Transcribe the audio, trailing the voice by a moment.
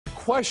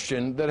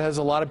question that has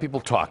a lot of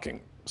people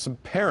talking. Some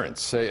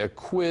parents say a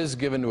quiz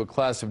given to a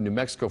class of New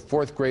Mexico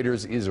fourth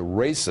graders is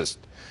racist.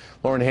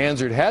 Lauren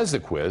Hansard has the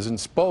quiz and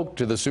spoke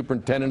to the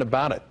superintendent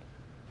about it.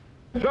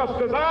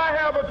 Just as I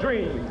have a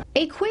dream.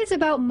 A quiz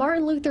about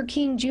Martin Luther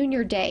King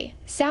Jr. Day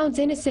sounds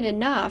innocent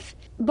enough,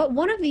 but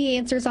one of the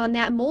answers on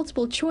that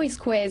multiple choice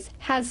quiz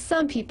has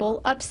some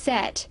people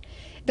upset.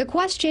 The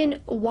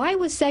question, why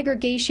was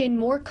segregation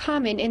more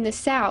common in the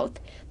South?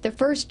 The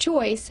first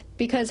choice,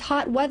 because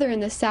hot weather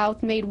in the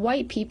South made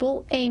white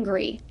people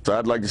angry. So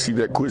I'd like to see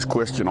that quiz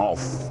question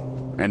off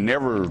and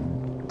never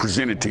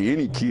present it to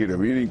any kid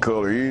of any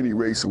color, any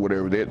race or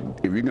whatever. That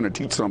if you're going to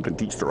teach something,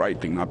 teach the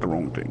right thing, not the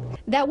wrong thing.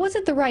 That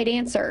wasn't the right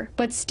answer,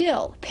 but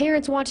still,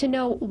 parents want to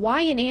know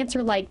why an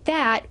answer like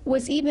that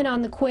was even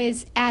on the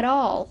quiz at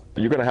all.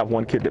 You're going to have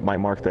one kid that might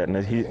mark that,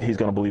 and he's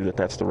going to believe that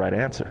that's the right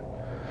answer.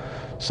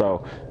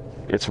 So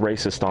it's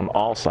racist on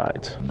all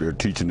sides. They're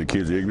teaching the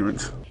kids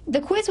ignorance. The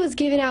quiz was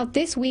given out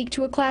this week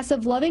to a class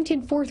of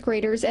Lovington fourth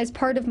graders as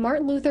part of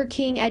Martin Luther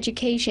King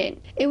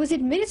education. It was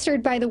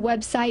administered by the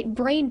website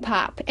Brain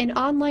Pop, an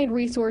online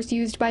resource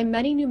used by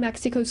many New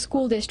Mexico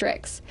school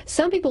districts.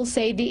 Some people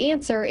say the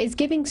answer is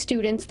giving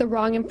students the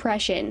wrong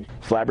impression.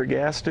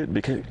 Flabbergasted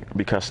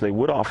because they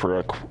would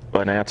offer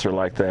an answer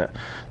like that.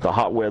 The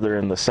hot weather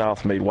in the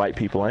South made white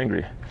people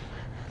angry.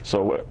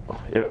 So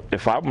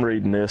if I'm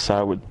reading this,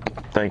 I would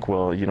think,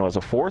 well, you know, as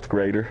a fourth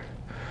grader,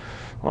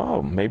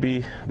 oh,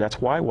 maybe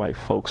that's why white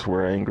folks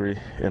were angry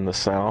in the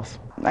South.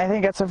 I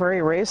think it's a very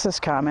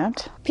racist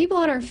comment. People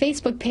on our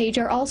Facebook page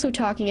are also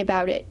talking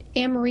about it.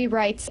 Anne-Marie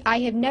writes,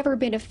 I have never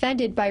been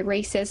offended by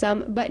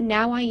racism, but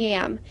now I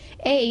am.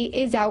 A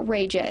is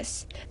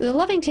outrageous. The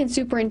Lovington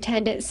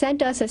superintendent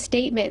sent us a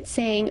statement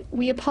saying,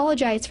 we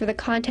apologize for the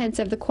contents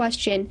of the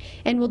question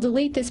and will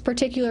delete this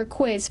particular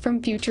quiz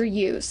from future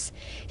use.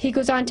 He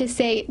goes on to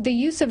say, the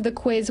use of the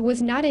quiz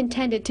was not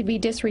intended to be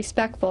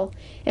disrespectful,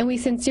 and we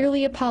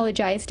sincerely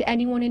apologize to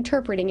anyone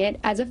interpreting it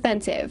as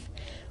offensive.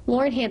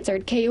 Lauren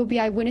Hansard, KOB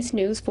Eyewitness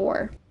News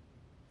 4.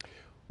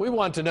 We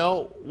want to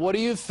know, what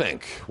do you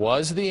think?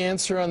 Was the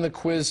answer on the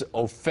quiz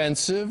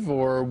offensive,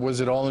 or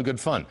was it all in good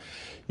fun?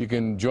 You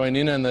can join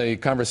in on the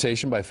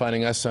conversation by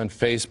finding us on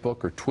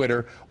Facebook or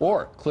Twitter,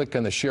 or click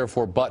on the Share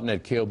For button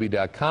at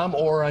KOB.com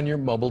or on your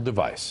mobile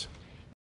device.